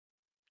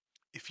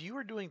If you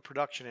are doing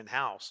production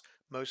in-house,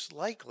 most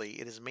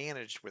likely it is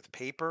managed with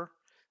paper,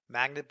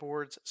 magnet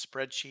boards,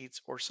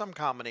 spreadsheets, or some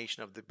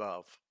combination of the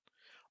above.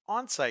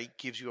 OnSite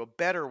gives you a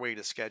better way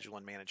to schedule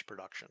and manage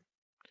production.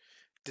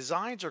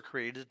 Designs are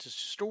created to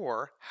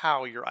store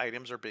how your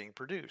items are being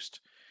produced.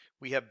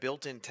 We have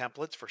built-in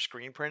templates for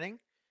screen printing,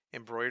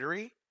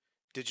 embroidery,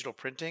 digital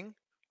printing,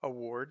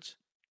 awards,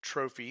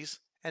 trophies,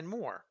 and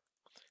more.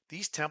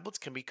 These templates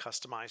can be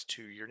customized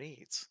to your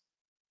needs.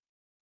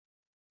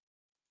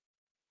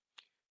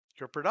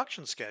 Your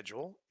production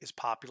schedule is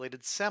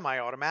populated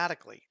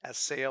semi-automatically as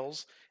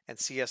sales and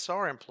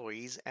CSR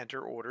employees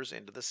enter orders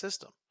into the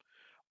system.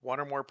 One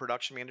or more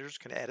production managers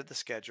can edit the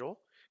schedule,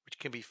 which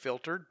can be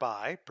filtered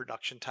by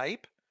production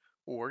type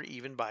or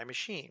even by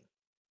machine.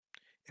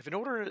 If an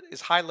order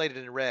is highlighted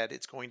in red,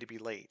 it's going to be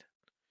late.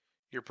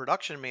 Your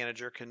production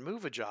manager can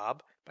move a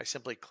job by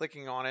simply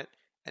clicking on it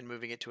and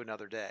moving it to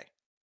another day.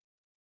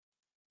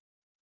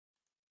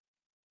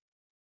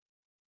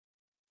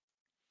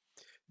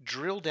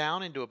 Drill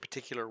down into a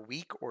particular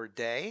week or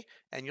day,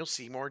 and you'll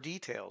see more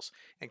details,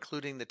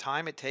 including the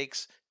time it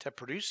takes to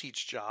produce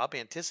each job,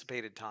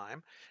 anticipated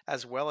time,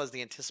 as well as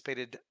the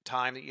anticipated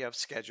time that you have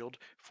scheduled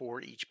for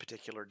each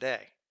particular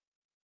day.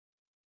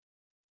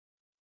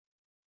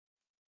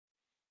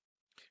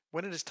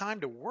 When it is time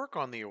to work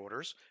on the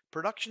orders,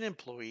 production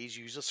employees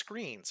use a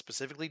screen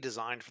specifically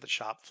designed for the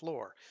shop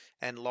floor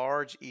and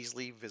large,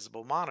 easily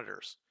visible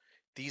monitors.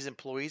 These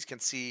employees can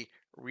see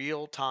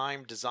real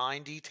time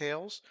design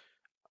details,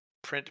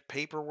 print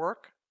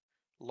paperwork,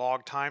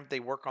 log time they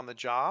work on the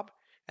job,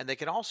 and they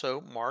can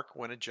also mark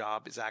when a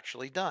job is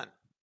actually done.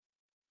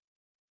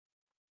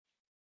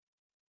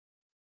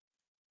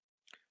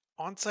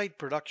 On site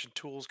production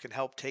tools can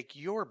help take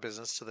your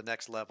business to the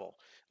next level.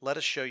 Let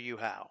us show you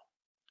how.